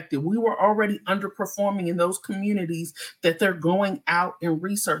disproportionately affected. We were already underperforming in those communities that they're going out and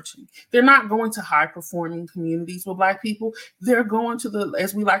researching. They're not going to high performing communities with Black people. They're going to the,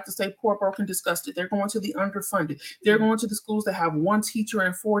 as we like to say, poor, broken, disgusted. They're going to the underfunded. They're going to the schools that have one teacher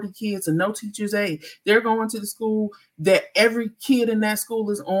and 40 kids and no teacher's aide. They're going to the school that every kid in that school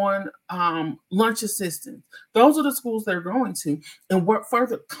is on lunch assistance. Those are the schools they're going to. And what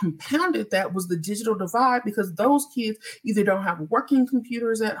further compounded that was the digital divide, because those kids either don't have working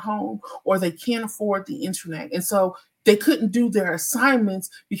computers at home or they can't afford the internet. And so they couldn't do their assignments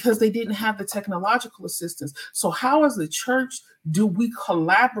because they didn't have the technological assistance. So how as the church do we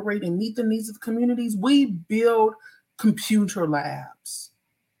collaborate and meet the needs of the communities? We build computer labs.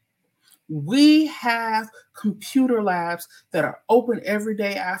 We have computer labs that are open every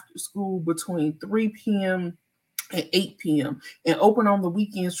day after school between 3 p.m. and 8 p.m. and open on the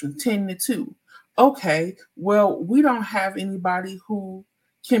weekends from 10 to 2. Okay, well, we don't have anybody who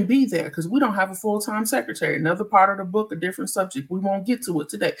can be there because we don't have a full-time secretary. Another part of the book, a different subject. We won't get to it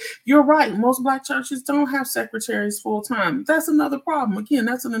today. You're right. Most Black churches don't have secretaries full-time. That's another problem. Again,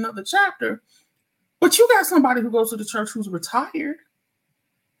 that's in another chapter. But you got somebody who goes to the church who's retired.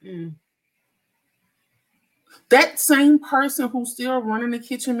 Mm. That same person who's still running the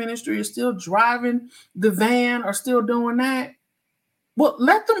kitchen ministry is still driving the van or still doing that. Well,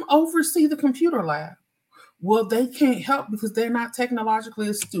 let them oversee the computer lab. Well, they can't help because they're not technologically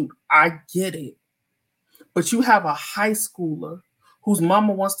astute. I get it. But you have a high schooler whose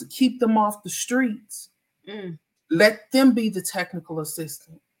mama wants to keep them off the streets. Mm. Let them be the technical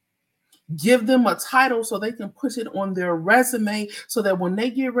assistant. Give them a title so they can put it on their resume so that when they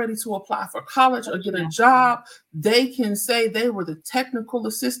get ready to apply for college or get a job, they can say they were the technical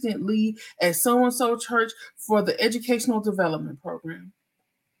assistant lead at so-and-so church for the educational development program.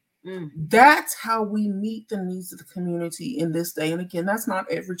 Mm. That's how we meet the needs of the community in this day. And again, that's not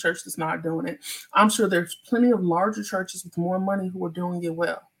every church that's not doing it. I'm sure there's plenty of larger churches with more money who are doing it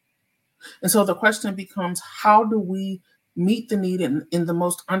well. And so the question becomes, how do we meet the need in the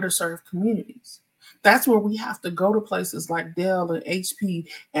most underserved communities? That's where we have to go to places like Dell and HP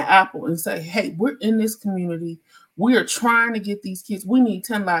and Apple and say, hey, we're in this community. We are trying to get these kids. We need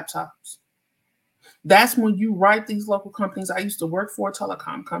 10 laptops. That's when you write these local companies. I used to work for a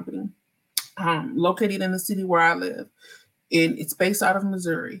telecom company located in the city where I live. And it's based out of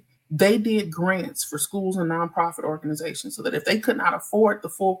Missouri. They did grants for schools and nonprofit organizations so that if they could not afford the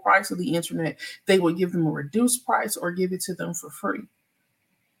full price of the internet, they would give them a reduced price or give it to them for free.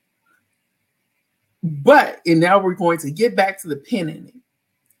 And now we're going to get back to the pen in it.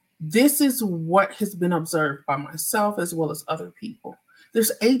 This is what has been observed by myself as well as other people.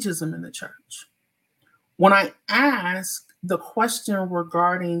 There's ageism in the church. When I ask the question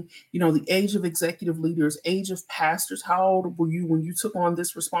regarding, the age of executive leaders, age of pastors, how old were you when you took on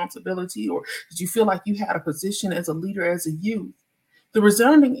this responsibility? Or did you feel like you had a position as a leader as a youth? The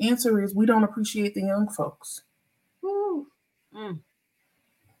resounding answer is we don't appreciate the young folks.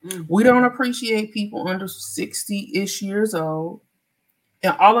 We don't appreciate people under 60-ish years old.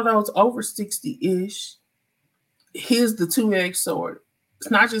 And all of those over 60-ish, here's the two-edged sword. It's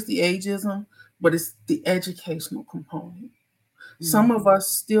not just the ageism, but it's the educational component. Mm-hmm. Some of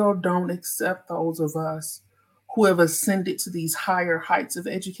us still don't accept those of us who have ascended to these higher heights of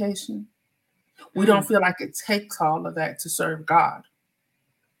education. We don't feel like it takes all of that to serve God.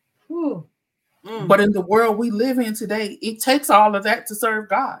 But in the world we live in today, it takes all of that to serve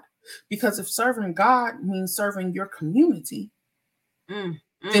God. Because if serving God means serving your community, then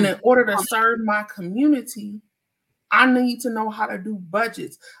in order to serve my community, I need to know how to do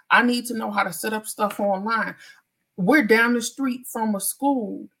budgets. I need to know how to set up stuff online. We're down the street from a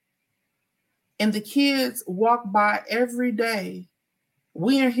school and the kids walk by every day.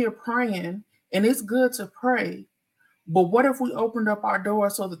 We are here praying and it's good to pray. But what if we opened up our door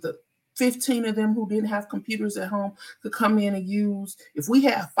so that the 15 of them who didn't have computers at home could come in and use, if we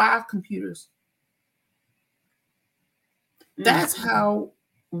have 5 computers, that's how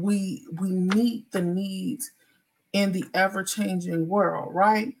we meet the needs in the ever-changing world,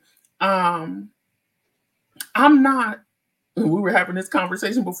 right? I'm not, we were having this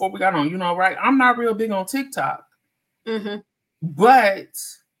conversation before we got on, right? I'm not real big on TikTok. But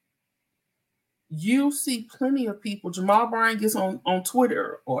you see plenty of people. Jamal Bryant gets on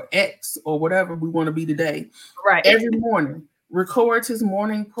Twitter or X or whatever we want to be today, right, every morning, records his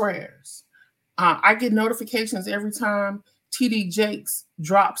morning prayers. I get notifications every time TD Jakes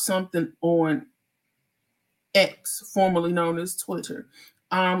drops something on X, formerly known as Twitter.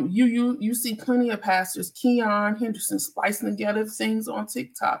 You see plenty of pastors, Keon Henderson, splicing together things on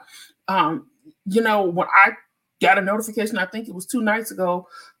TikTok. When I got a notification, I think it was 2 nights ago,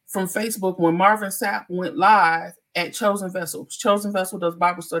 from Facebook when Marvin Sapp went live at Chosen Vessel. Chosen Vessel does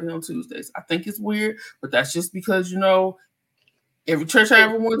Bible study on Tuesdays. I think it's weird, but that's just because, every church I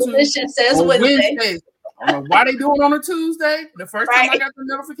ever went to says on Wednesday. Wednesdays. I don't know why they do it on a Tuesday. The first time I Right. got the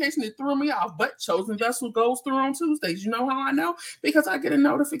notification, it threw me off. But Chosen Vessel goes through on Tuesdays. You know how I know? Because I get a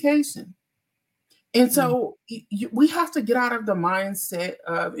notification. And so we have to get out of the mindset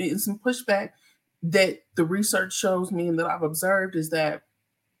of, and some pushback that the research shows me and that I've observed is that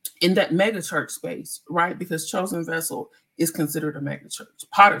in that mega church space, right? Because Chosen Vessel is considered a mega church.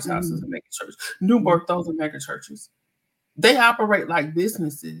 Potter's House is a mega church. New Birth, those are mega churches. They operate like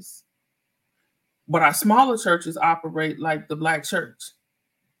businesses, but our smaller churches operate like the Black church.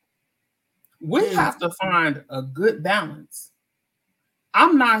 We have to find a good balance.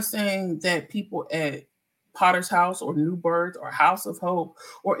 I'm not saying that people at Potter's House or New Birth or House of Hope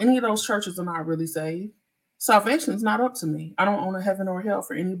or any of those churches are not really saved. Salvation is not up to me. I don't own a heaven or hell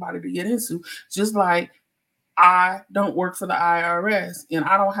for anybody to get into. Just like I don't work for the IRS and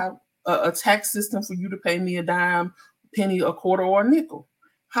I don't have a tax system for you to pay me a dime, penny, a quarter, or a nickel.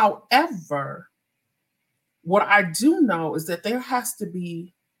 However, what I do know is that there has to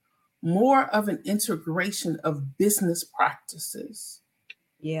be more of an integration of business practices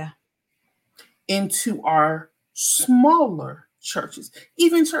into our smaller churches,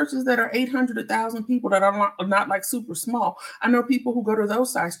 even churches that are 800, 1,000 people that are not like super small. I know people who go to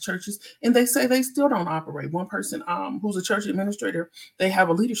those size churches and they say they still don't operate. One person who's a church administrator, they have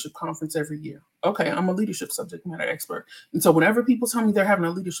a leadership conference every year. Okay, I'm a leadership subject matter expert. And so whenever people tell me they're having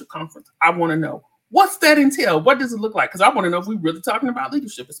a leadership conference, I want to know, what's that entail? What does it look like? Because I want to know if we're really talking about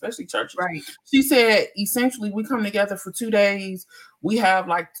leadership, especially churches. Right. She said, essentially, we come together for 2 days. We have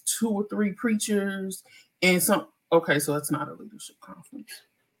like 2 or 3 preachers and some. Okay, so it's not a leadership conference.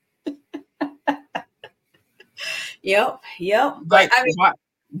 Yep. Like, I mean,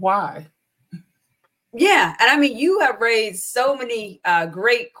 why? Yeah, and I mean, you have raised so many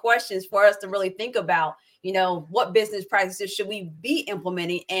great questions for us to really think about. What business practices should we be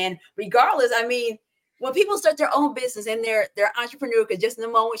implementing? And regardless, I mean, when people start their own business and they're entrepreneur, because just in a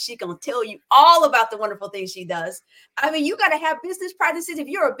moment she can tell you all about the wonderful things she does. I mean, you got to have business practices if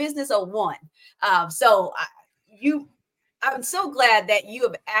you're a business of one. I'm so glad that you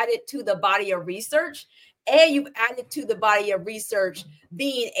have added to the body of research, and you've added to the body of research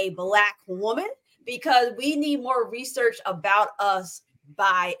being a Black woman, because we need more research about us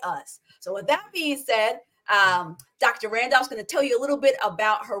by us. So with that being said, Dr. Randolph's going to tell you a little bit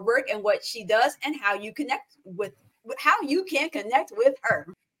about her work and what she does and how you can connect with her.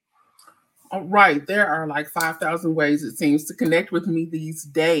 All right. There are like 5,000 ways, it seems, to connect with me these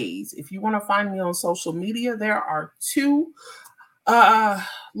days. If you want to find me on social media, there are 2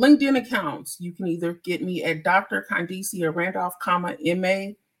 LinkedIn accounts. You can either get me at Dr. Khandicia Randolph,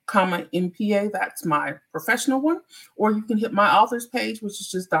 MA, MPA, that's my professional one, or you can hit my author's page, which is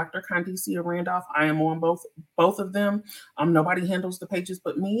just Dr. Khandicia Randolph. I am on both of them. Nobody handles the pages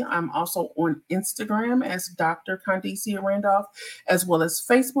but me. I'm also on Instagram as Dr. Khandicia Randolph, as well as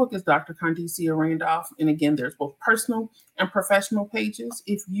Facebook as Dr. Khandicia Randolph. And again, there's both personal and professional pages.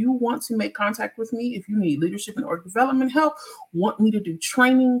 If you want to make contact with me, if you need leadership and org development help, want me to do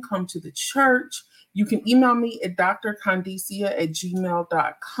training, come to the church, you can email me at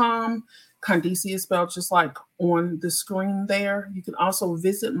drkhandicia@gmail.com. Khandicia is spelled just like on the screen there. You can also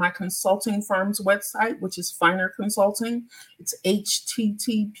visit my consulting firm's website, which is Finer Consulting. It's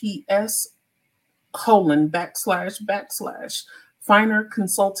https:// Finer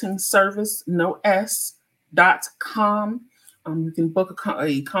Consulting Service, no S.com. You can book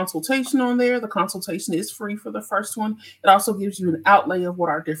a consultation on there. The consultation is free for the first one. It also gives you an outlay of what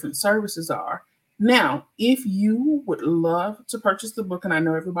our different services are. Now, if you would love to purchase the book, and I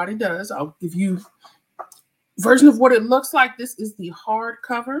know everybody does, I'll give you a version of what it looks like. This is the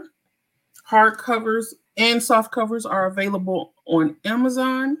hardcover. Hardcovers and soft covers are available on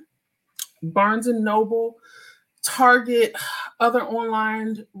Amazon, Barnes & Noble, Target, other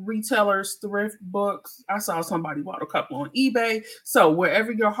online retailers, thrift books. I saw somebody bought a couple on eBay. So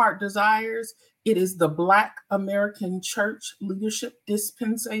wherever your heart desires, it is the Black American Church Leadership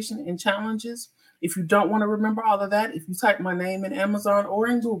Dispensation and Challenges. If you don't want to remember all of that, if you type my name in Amazon or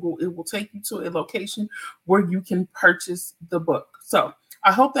in Google, it will take you to a location where you can purchase the book. So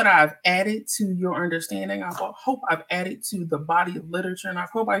I hope that I've added to your understanding. I hope I've added to the body of literature, and I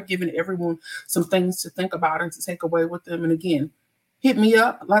hope I've given everyone some things to think about and to take away with them. And again, hit me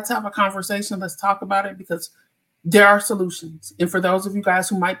up. Let's have a conversation. Let's talk about it, because there are solutions. And for those of you guys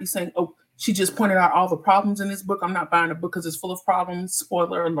who might be saying, oh, she just pointed out all the problems in this book, I'm not buying a book because it's full of problems.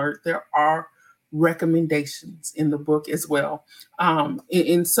 Spoiler alert, there are recommendations in the book as well.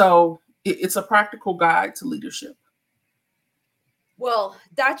 And so it's a practical guide to leadership. Well,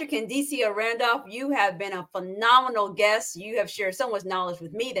 Dr. Khandicia Randolph, you have been a phenomenal guest. You have shared so much knowledge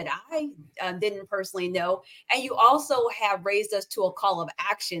with me that I didn't personally know. And you also have raised us to a call of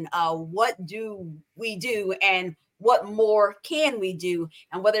action. What do we do, and what more can we do?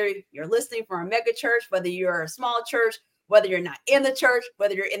 And whether you're listening from a mega church, whether you're a small church, whether you're not in the church,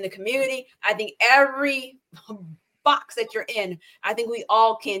 whether you're in the community, I think every box that you're in, I think we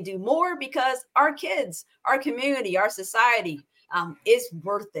all can do more, because our kids, our community, our society, is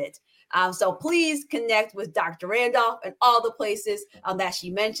worth it. So please connect with Dr. Randolph and all the places that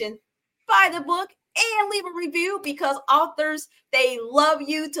she mentioned. Buy the book and leave a review, because authors, they love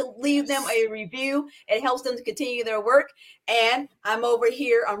you to leave them a review. It helps them to continue their work. And I'm over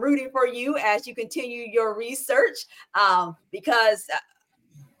here, I'm rooting for you as you continue your research, because I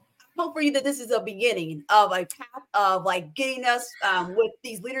hope for you that this is a beginning of a path of like getting us with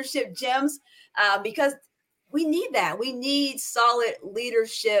these leadership gems, because we need that. We need solid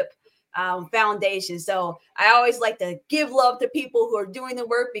leadership foundation. So I always like to give love to people who are doing the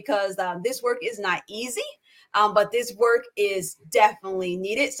work, because this work is not easy, but this work is definitely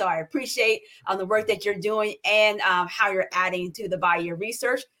needed. So I appreciate the work that you're doing, and how you're adding to the body of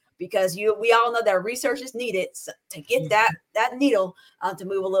research, because we all know that research is needed to get that needle to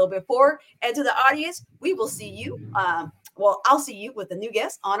move a little bit forward. And to the audience, we will see you. I'll see you with a new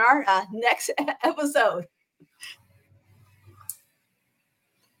guest on our next episode.